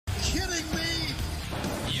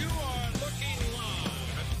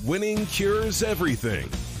Winning cures everything.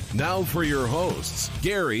 Now for your hosts,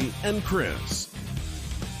 Gary and Chris.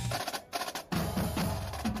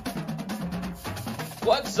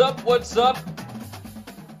 What's up? What's up?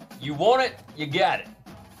 You want it, you got it.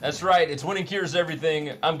 That's right, it's Winning Cures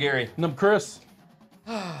Everything. I'm Gary. And I'm Chris.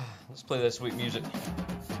 Let's play that sweet music.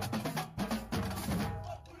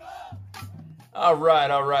 All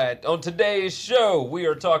right. On today's show, we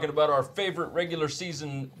are talking about our favorite regular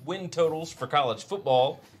season win totals for college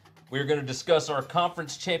football. We're going to discuss our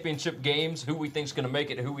conference championship games, who we think is going to make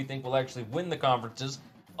it, who we think will actually win the conferences,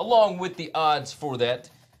 along with the odds for that.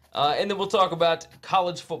 And then we'll talk about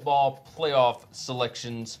college football playoff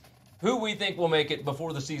selections, who we think will make it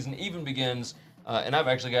before the season even begins. And I've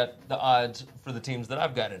actually got the odds for the teams that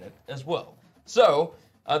I've got in it as well. So,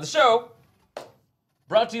 the show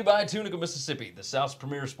brought to you by Tunica, Mississippi, the South's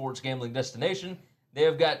premier sports gambling destination. They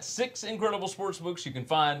have got 6 incredible sports books. You can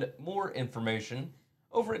find more information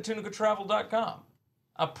over at tunicatravel.com.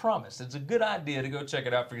 I promise, it's a good idea to go check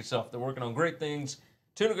it out for yourself. They're working on great things.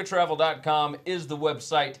 tunicatravel.com is the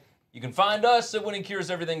website. You can find us at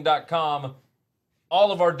winningcureseverything.com.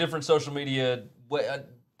 All of our different social media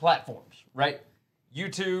platforms, right?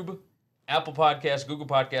 YouTube, Apple Podcasts, Google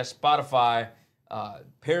Podcasts, Spotify,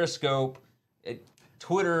 Periscope,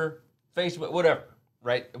 Twitter, Facebook, whatever,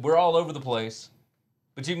 right? We're all over the place.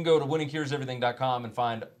 But you can go to winningcureseverything.com and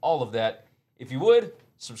find all of that. If you would,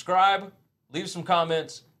 subscribe, leave some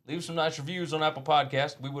comments, leave some nice reviews on Apple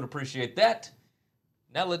Podcasts. We would appreciate that.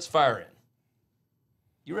 Now let's fire in.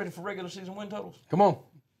 You ready for regular season win totals? Come on.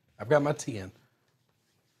 I've got my 10.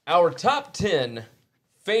 Our top 10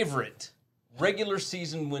 favorite regular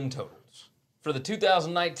season win totals for the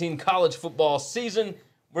 2019 college football season.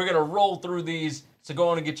 We're going to roll through these, so go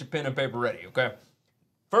on and get your pen and paper ready, okay?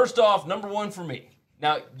 First off, number 1 for me.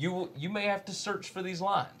 Now, you may have to search for these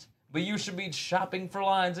lines, but you should be shopping for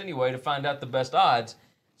lines anyway to find out the best odds.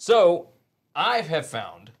 So, I have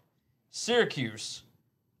found Syracuse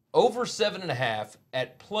over 7.5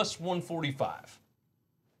 at plus 145.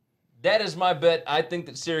 That is my bet. I think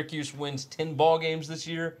that Syracuse wins 10 ball games this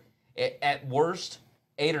year. At worst,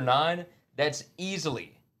 8 or 9. That's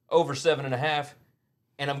easily over 7.5.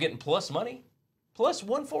 And I'm getting plus money? Plus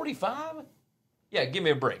 145? Yeah, give me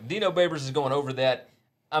a break. Dino Babers is going over that.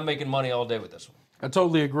 I'm making money all day with this one. I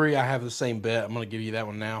totally agree. I have the same bet. I'm going to give you that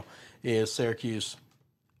one now. Is Syracuse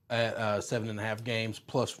at 7.5 games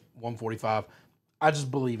plus 145. I just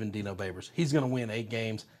believe in Dino Babers. He's going to win 8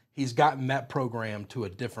 games. He's gotten that program to a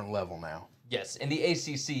different level now. Yes, and the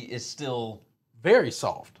ACC is still very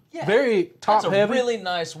soft. Yeah, very top heavy. That's a really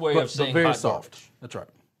nice way of saying very hot soft. garbage. That's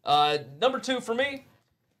right. Number 2 for me,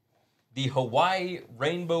 the Hawaii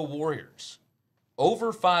Rainbow Warriors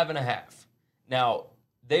over 5.5. Now,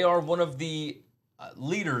 they are one of the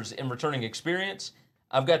leaders in returning experience.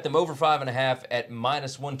 I've got them over 5.5 at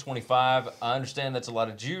minus 125. I understand that's a lot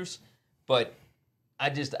of juice, but I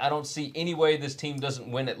don't see any way this team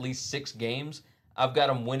doesn't win at least 6 games. I've got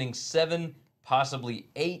them winning 7, possibly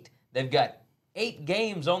 8. They've got 8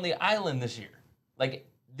 games on the island this year. Like,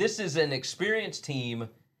 this is an experienced team.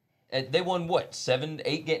 They won what, 7,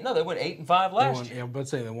 8 games? No, they won 8 and 5 last year. Yeah, I'm about to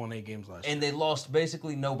say they won 8 games last year. And they lost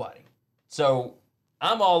basically nobody. So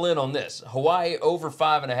I'm all in on this. Hawaii over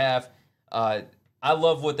 5.5. I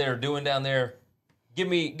love what they're doing down there. Give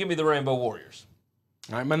me the Rainbow Warriors.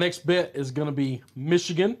 All right, my next bet is going to be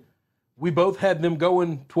Michigan. We both had them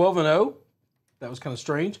going 12-0. That was kind of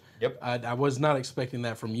strange. Yep. I was not expecting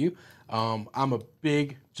that from you. I'm a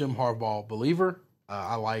big Jim Harbaugh believer.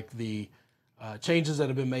 I like the changes that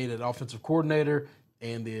have been made at offensive coordinator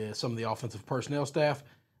and some of the offensive personnel staff.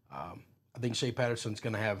 I think Shea Patterson's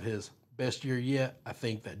going to have his best year yet. I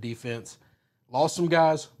think that defense lost some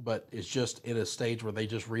guys, but it's just in a stage where they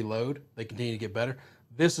just reload. They continue to get better.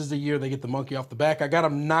 This is the year they get the monkey off the back. I got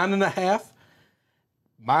them 9.5,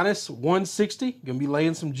 minus 160. Going to be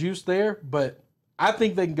laying some juice there, but I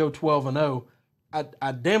think they can go 12-0.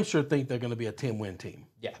 I damn sure think they're going to be a 10-win team.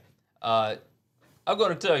 Yeah. I'm going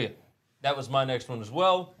to tell you, that was my next one as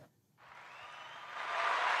well.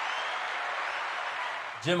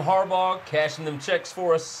 Jim Harbaugh cashing them checks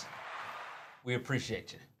for us. We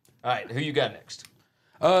appreciate you. All right, who you got next?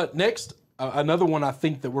 Next, another one I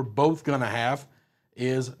think that we're both going to have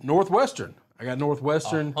is Northwestern. I got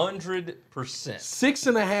Northwestern. 100%.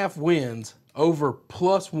 6.5 wins over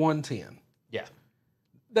plus 110. Yeah.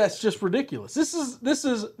 That's just ridiculous. This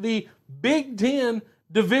is the Big Ten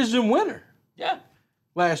division winner. Yeah.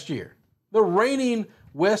 Last year. The reigning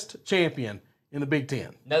West champion in the Big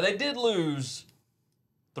Ten. Now, they did lose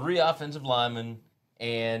 3 offensive linemen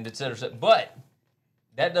and et cetera, but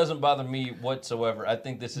That doesn't bother me whatsoever. I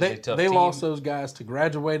think this is a tough They team. lost those guys to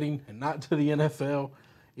graduating and not to the NFL.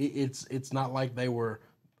 It's not like they were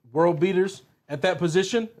world beaters at that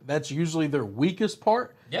position. That's usually their weakest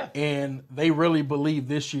part. Yeah. And they really believe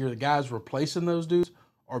this year the guys replacing those dudes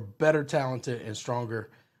are better talented and stronger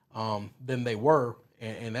than they were.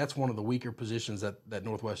 And that's one of the weaker positions that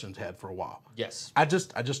Northwestern's had for a while. Yes. I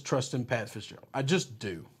just trust in Pat Fitzgerald. I just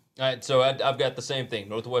do. All right, so I've got the same thing.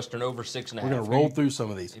 Northwestern over 6.5. We're going to roll through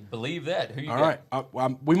some of these. Believe that. Who you All got?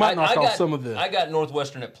 right. We might knock off some of the. I got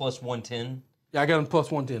Northwestern at plus 110. Yeah, I got them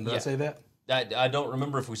plus 110. Did I Yeah. say that? I don't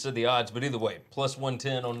remember if we said the odds, but either way, plus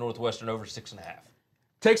 110 on Northwestern over 6.5.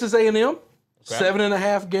 Texas A&M,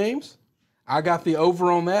 7.5 games. I got the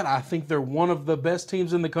over on that. I think they're one of the best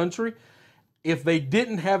teams in the country. If they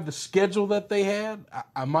didn't have the schedule that they had,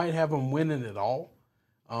 I might have them winning it all.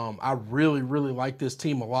 I really, really like this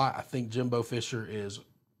team a lot. I think Jimbo Fisher is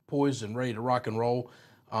poised and ready to rock and roll.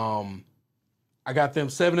 I got them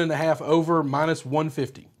 7.5 over, minus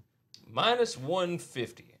 150. Minus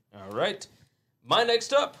 150. All right. My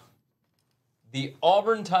next up, the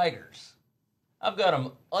Auburn Tigers. I've got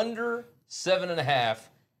them under 7.5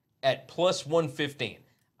 at plus 115.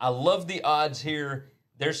 I love the odds here.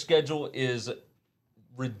 Their schedule is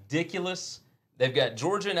ridiculous. They've got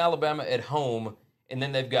Georgia and Alabama at home, and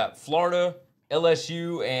then they've got Florida,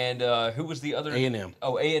 LSU, and who was the other? A&M.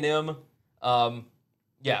 Oh, A&M.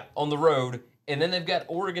 Yeah, on the road. And then they've got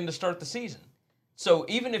Oregon to start the season. So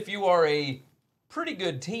even if you are a pretty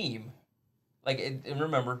good team, and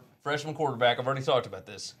remember, freshman quarterback, I've already talked about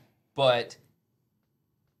this, but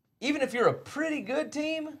even if you're a pretty good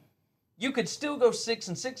team, you could still go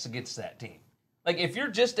 6-6 against that team. Like if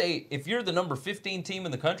you're the number 15 team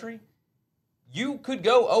in the country, you could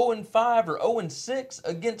go 0-5 or 0-6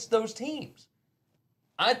 against those teams.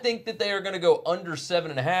 I think that they are going to go under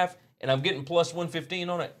 7.5, and I'm getting plus 115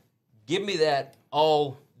 on it. Give me that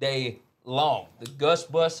all day long. The Gus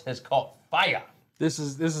bus has caught fire. This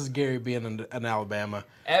is Gary being an Alabama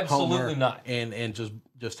Absolutely homer not. and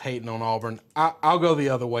just hating on Auburn. I'll go the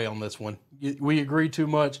other way on this one. We agree too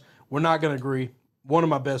much. We're not going to agree. One of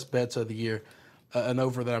my best bets of the year, an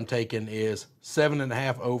over that I'm taking is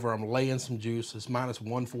 7.5 over. I'm laying some juice. It's minus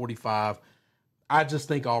 145. I just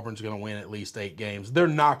think Auburn's going to win at least 8 games. They're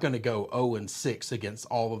not going to go 0-6 against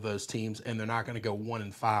all of those teams, and they're not going to go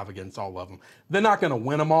 1-5 against all of them. They're not going to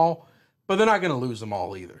win them all, but they're not going to lose them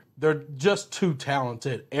all either. They're just too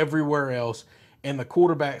talented everywhere else, and the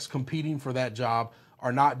quarterbacks competing for that job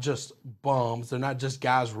are not just bums. They're not just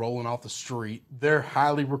guys rolling off the street. They're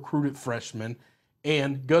highly recruited freshmen,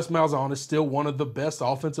 and Gus Malzahn is still one of the best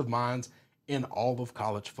offensive minds in all of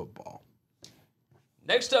college football.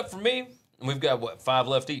 Next up for me, and we've got, 5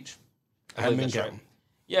 left each? I haven't been that's right. counting.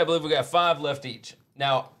 Yeah, I believe we got 5 left each.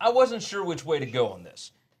 Now, I wasn't sure which way to go on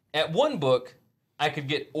this. At one book, I could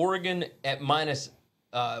get Oregon at minus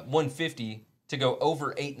 150 to go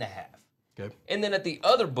over 8.5. Okay. And then at the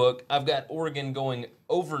other book, I've got Oregon going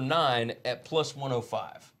over 9 at plus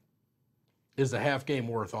 105. Is the half game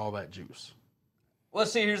worth all that juice? Well,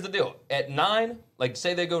 let's see, here's the deal. At 9, like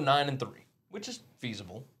say they go 9-3, which is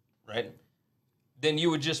feasible, right? Then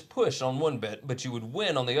you would just push on one bet, but you would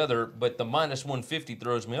win on the other, but the minus 150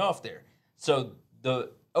 throws me off there. So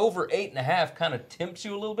the over 8.5 kind of tempts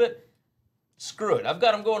you a little bit. Screw it. I've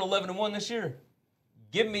got them going 11-1 this year.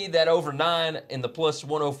 Give me that over 9 and the plus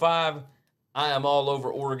 105. I am all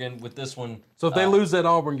over Oregon with this one. So if they lose that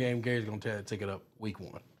Auburn game, Gary's going to tear that ticket up week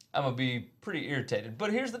 1. I'm going to be pretty irritated.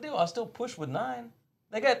 But here's the deal. I still push with 9.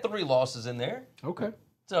 They got 3 losses in there. Okay.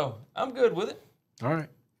 So I'm good with it. All right.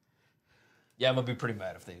 Yeah, I'm going to be pretty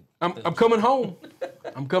mad if they... I'm coming home.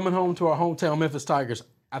 I'm coming home to our hometown Memphis Tigers.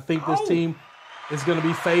 I think this team is going to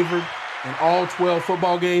be favored in all 12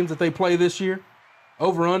 football games that they play this year.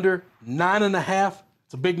 Over under 9.5.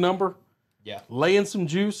 It's a big number. Yeah. Laying some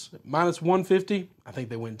juice, minus 150. I think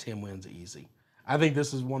they win 10 wins easy. I think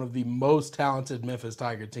this is one of the most talented Memphis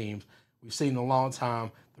Tiger teams we've seen in a long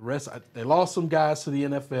time. The rest, they lost some guys to the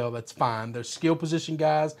NFL. That's fine. They're skill position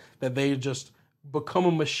guys that they just become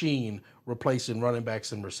a machine replacing running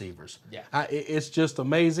backs and receivers. Yeah. It's just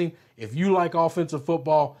amazing. If you like offensive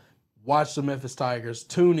football, watch the Memphis Tigers.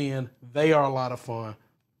 Tune in. They are a lot of fun.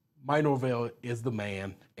 Mike Norvell is the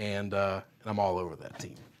man, and I'm all over that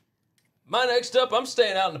team. My next up, I'm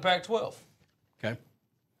staying out in the Pac-12. Okay.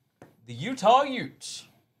 The Utah Utes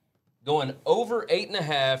going over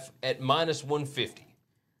 8.5 at minus 150.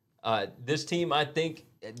 This team, I think,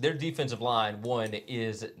 their defensive line, one,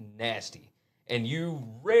 is nasty. And you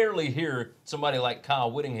rarely hear somebody like Kyle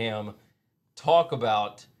Whittingham talk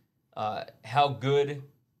about how good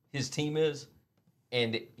his team is.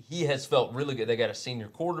 and he has felt really good. They got a senior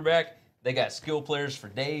quarterback. They got skill players for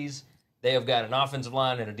days. They have got an offensive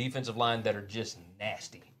line and a defensive line that are just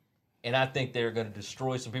nasty. And I think they're going to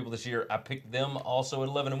destroy some people this year. I picked them also at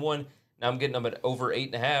 11-1. Now I'm getting them at over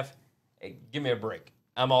 8.5. Hey, give me a break.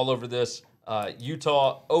 I'm all over this.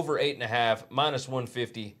 Utah over 8.5, minus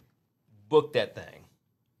 150. Book that thing.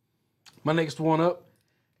 My next one up,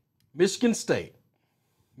 Michigan State.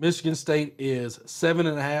 Michigan State is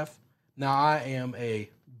 7.5. Now I am a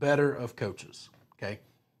better of coaches. Okay,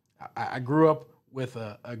 I grew up with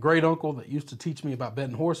a great uncle that used to teach me about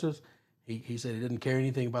betting horses. He said he didn't care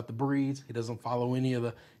anything about the breeds. He doesn't follow he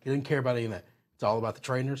didn't care about any of that. It's all about the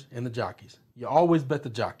trainers and the jockeys. You always bet the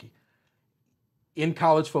jockey. In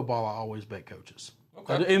college football, I always bet coaches.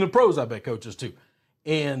 Okay. In the pros, I bet coaches too.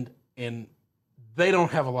 And they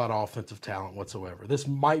don't have a lot of offensive talent whatsoever. This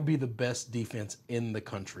might be the best defense in the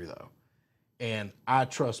country, though. And I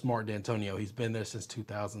trust Mark D'Antonio. He's been there since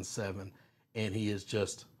 2007, and he is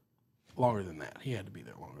just longer than that. He had to be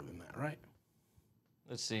there longer than that, right?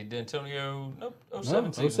 Let's see, D'Antonio, nope,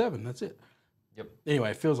 07. No, 07, that's it. Yep.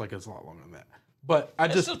 Anyway, it feels like it's a lot longer than that. But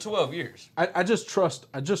It's still 12 years. I just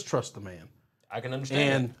trust the man. I can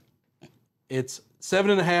understand And it's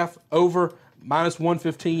 7.5 over, minus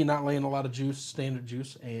 115, not laying a lot of juice, standard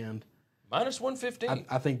juice, and minus 115.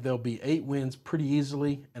 I think there'll be 8 wins pretty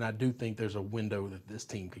easily, and I do think there's a window that this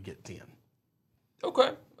team could get 10.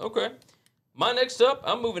 Okay. My next up,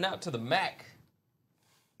 I'm moving out to the MAC,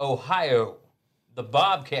 Ohio. The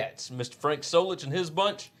Bobcats, Mr. Frank Solich and his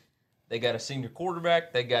bunch, they got a senior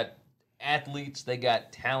quarterback. They got athletes. They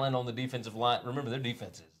got talent on the defensive line. Remember, their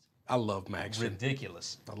defense is I love Max.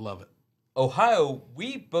 ridiculous. I love it. Ohio,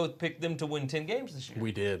 we both picked them to win 10 games this year.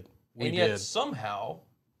 We did. And yet somehow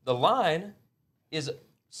the line is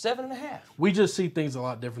 7.5. We just see things a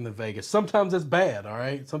lot different than Vegas. Sometimes it's bad, all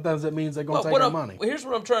right? Sometimes that means they're going to take our money. Here's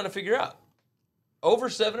what I'm trying to figure out. Over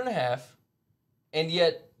 7.5, and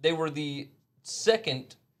yet they were the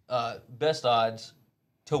second best odds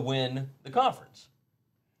to win the conference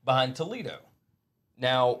behind Toledo.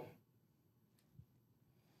 Now,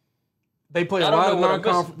 they play a lot of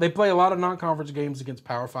non-conference. They play a lot of non-conference games against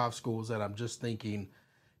Power 5 schools that I'm just thinking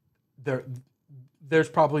there's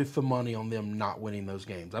probably some money on them not winning those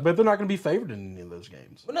games. I bet they're not going to be favored in any of those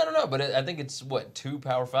games. Well, no. But I think it's, 2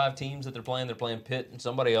 Power 5 teams that they're playing? They're playing Pitt and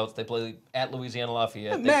somebody else. They play at Louisiana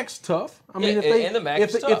Lafayette. The MAC's tough. I mean, and the MAC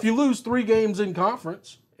is tough. If you lose 3 games in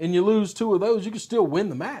conference and you lose 2 of those, you can still win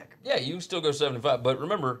the MAC. Yeah, you can still go 7-5. But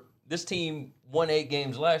remember, this team won 8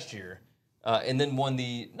 games last year. And then won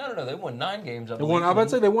they won 9 games. I believe. I bet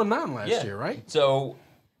say they won 9 last year, right? So,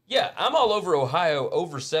 yeah, I'm all over Ohio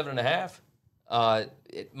over 7.5.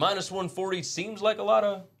 Minus 140 seems like a lot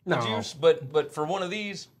of juice, but for one of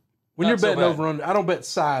these, when you're betting over under, I don't bet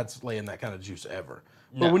sides laying that kind of juice ever.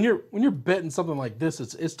 But when you're betting something like this,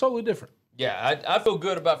 it's totally different. Yeah, I feel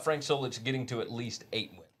good about Frank Solich getting to at least 8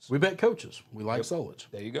 wins. We bet coaches. We like Solich.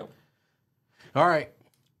 There you go. All right,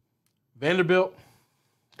 Vanderbilt,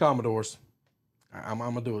 Commodores. I'm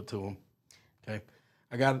gonna do it to them. Okay,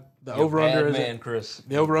 I got the over/under is Chris.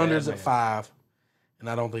 The over/under is at 5, and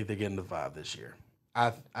I don't think they get into 5 this year.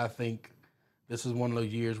 I think this is one of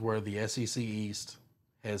those years where the SEC East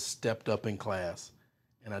has stepped up in class,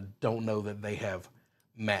 and I don't know that they have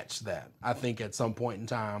matched that. I think at some point in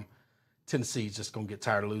time, Tennessee's just gonna get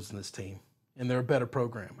tired of losing this team, and they're a better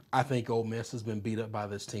program. I think Ole Miss has been beat up by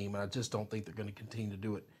this team, and I just don't think they're going to continue to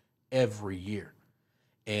do it every year.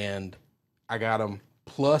 And I got them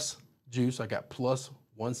plus juice. I got plus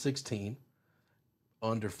 116,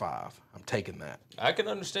 under 5. I'm taking that. I can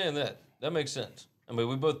understand that. That makes sense. I mean,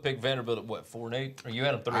 we both picked Vanderbilt at 4-8, or you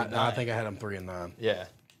had them 3-9. I think I had them 3-9. Yeah.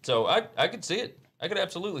 So I could see it. I could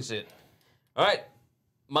absolutely see it. All right.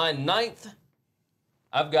 My 9th,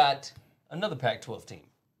 I've got another Pac-12 team.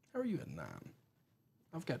 How are you at 9?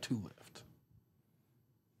 I've got 2 left.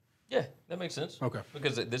 Yeah, that makes sense. Okay.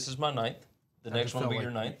 Because this is my 9th. The next one will be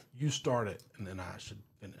your 9th. You start it, and then I should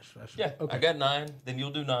finish. Yeah, okay. I got 9, then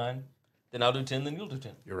you'll do 9, then I'll do 10, then you'll do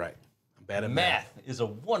 10. You're right. I'm bad at math. Math is a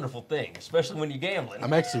wonderful thing, especially when you're gambling.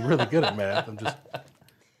 I'm actually really good at math. I'm just...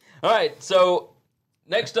 All right, so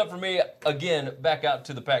next up for me, again, back out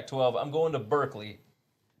to the Pac-12. I'm going to Berkeley.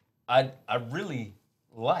 I really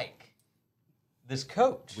like this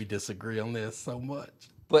coach. We disagree on this so much.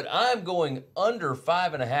 But I'm going under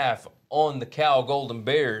 5.5 on the Cal Golden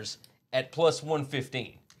Bears at plus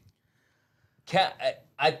 115.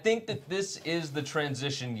 I think that this is the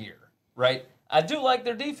transition year, right? I do like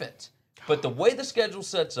their defense, but the way the schedule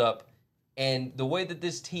sets up and the way that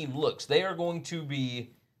this team looks, they are going to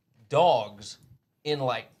be dogs in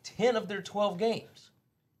like 10 of their 12 games.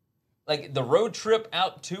 Like the road trip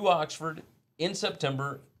out to Oxford in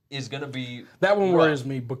September is going to be That one rough. worries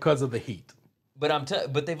me because of the heat.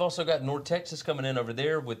 But but they've also got North Texas coming in over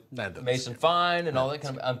there with That Mason Fine and all that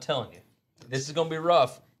kind of. I'm telling you, this is going to be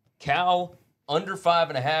rough. Cal under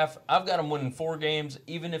 5.5. I've got them winning 4 games.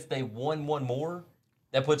 Even if they won one more,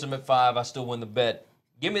 that puts them at 5. I still win the bet.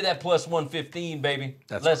 Give me that plus 115, baby.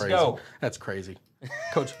 Let's crazy. go. That's crazy.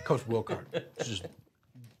 Coach Wilcott just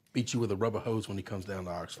beat you with a rubber hose when he comes down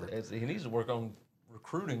to Oxford. He needs to work on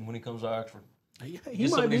recruiting when he comes to Oxford. He Get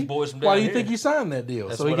some might of these be. boys from Why down do you here. think he signed that deal?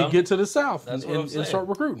 That's So he what could I'm- get to the South That's and, what I'm and saying. start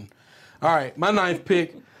recruiting. All right, my 9th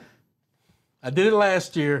pick. I did it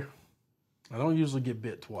last year. I don't usually get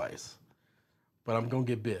bit twice, but I'm going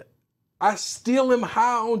to get bit. I still am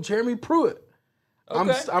high on Jeremy Pruitt.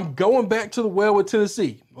 Okay. I'm going back to the well with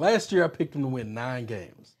Tennessee. Last year I picked him to win 9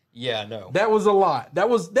 games. Yeah, no. That was a lot. That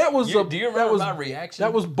was Do you that remember was, my reaction?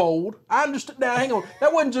 That was bold. I understood. Now, hang on.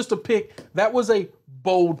 That wasn't just a pick. That was a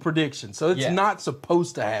bold prediction. So it's Yeah. not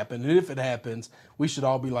supposed to happen. And if it happens, we should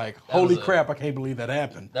all be like, holy was crap, I can't believe that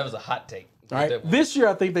happened. That was a hot take. All right. This year,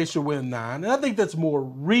 I think they should win 9. And I think that's more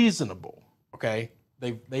reasonable. Okay.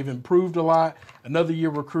 They've improved a lot. Another year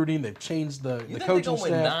recruiting. They've changed the You think coaching they're going to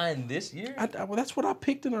win staff. 9 this year? Well, that's what I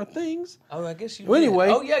picked in our things. Oh, I guess you Well, did. anyway.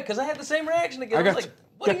 Oh, yeah, because I had the same reaction again. I was like,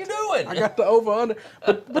 what are you doing? I got the over-under.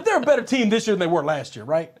 But they're a better team this year than they were last year,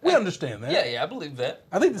 right? We understand that. Yeah, I believe that.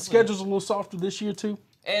 I think the schedule's a little softer this year, too.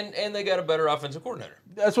 And they got a better offensive coordinator.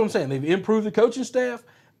 That's what I'm saying. They've improved the coaching staff.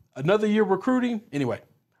 Another year recruiting. Anyway,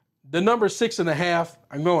 the number 6.5.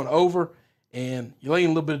 I'm going over, and you're laying a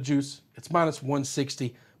little bit of juice. It's minus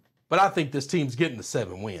 160. But I think this team's getting to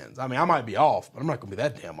 7 wins. I mean, I might be off, but I'm not going to be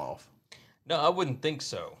that damn off. No, I wouldn't think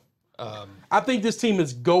so. I think this team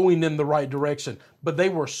is going in the right direction, but they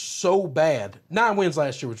were so bad. 9 wins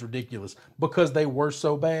last year was ridiculous because they were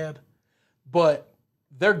so bad, but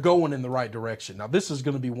they're going in the right direction. Now, this is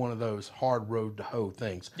going to be one of those hard road to hoe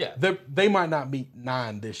things. Yeah. They might not beat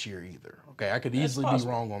 9 this year either. Okay, I could easily be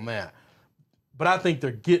possible. wrong on that, but I think they're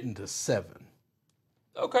getting to 7.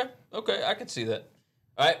 Okay, I can see that.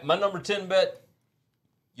 All right, my number 10 bet,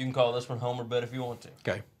 you can call this one homer bet if you want to.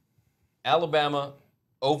 Okay. Alabama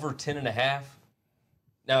over 10.5.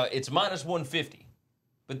 Now, it's minus 150,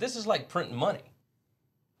 but this is like printing money.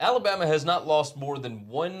 Alabama has not lost more than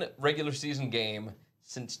 1 regular season game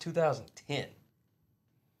since 2010.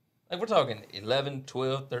 Like, we're talking 11,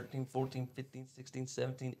 12, 13, 14, 15, 16,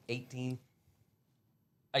 17, 18.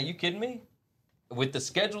 Are you kidding me? With the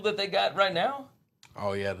schedule that they got right now?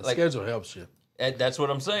 Oh, yeah, the schedule helps you. That's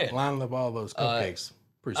what I'm saying. Lining up all those cupcakes.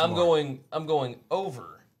 Pretty smart. I'm going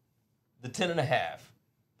over the 10.5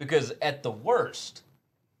 because at the worst,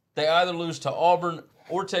 they either lose to Auburn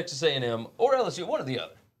or Texas A&M or LSU, one or the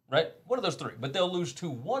other, right? One of those 3. But they'll lose to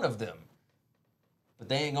one of them. But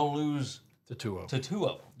they ain't gonna lose to 2 of them. to 2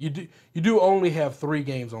 of them. You do only have 3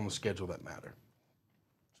 games on the schedule that matter.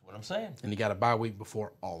 That's what I'm saying. And you got a bye week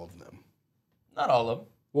before all of them. Not all of them.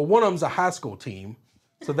 Well, one of them's a high school team,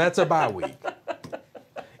 so that's a bye week.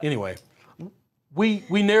 Anyway, we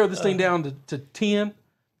narrowed this thing down to 10.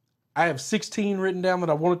 I have 16 written down that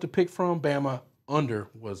I wanted to pick from. Bama under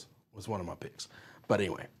was one of my picks. But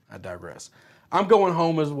anyway, I digress. I'm going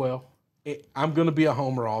home as well. I'm going to be a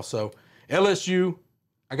homer also. LSU,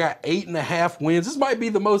 I got 8.5 wins. This might be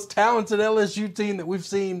the most talented LSU team that we've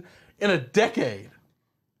seen in a decade.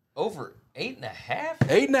 Over 8.5?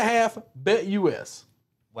 8.5, bet US.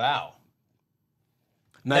 Wow.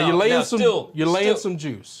 Now you're laying still- some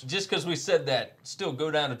juice. Just because we said that, still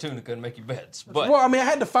go down to Tunica and make your bets. But Well, I mean, I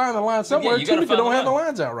had to find the line somewhere. you gotta Tunica find don't the have the line.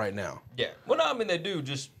 lines out right now. yeah, well, no, I mean they do.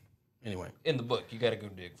 Just Anyway, in the book, you got to go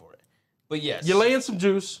dig for it. But yes, you're laying some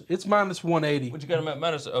juice. It's minus 180, What you got them at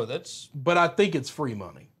minus? Oh, that's but I think it's free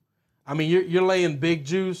money. I mean, you're laying big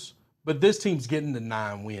juice, but this team's getting to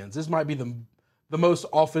 9 wins. This might be the most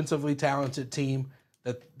offensively talented team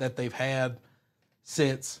that they've had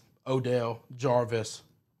since Odell, Jarvis,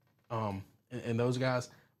 and those guys.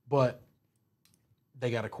 But they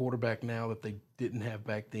got a quarterback now that they didn't have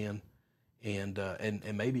back then, and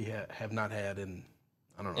maybe have not had in,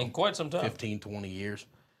 I don't know, in quite some time. 15, 20 years.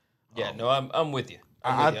 Yeah, no, I'm with you.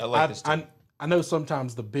 I like this team. I know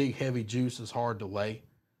sometimes the big heavy juice is hard to lay,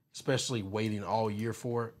 especially waiting all year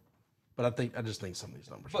for it. But I just think some of these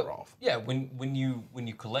numbers are off. Yeah, when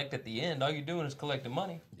you collect at the end, all you're doing is collecting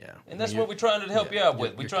money. Yeah, And that's what we're trying to help you out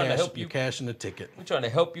with. We're trying to help you. You're cashing a ticket. We're trying to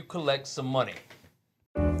help you collect some money.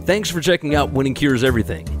 Thanks for checking out Winning Cures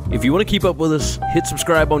Everything. If you want to keep up with us, hit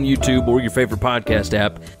subscribe on YouTube or your favorite podcast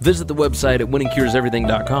app, visit the website at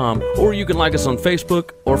winningcureseverything.com, or you can like us on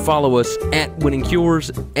Facebook or follow us at Winning Cures,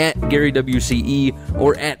 at Gary WCE,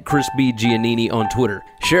 or at Chris B. Giannini on Twitter.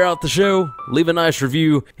 Share out the show, leave a nice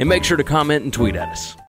review, and make sure to comment and tweet at us.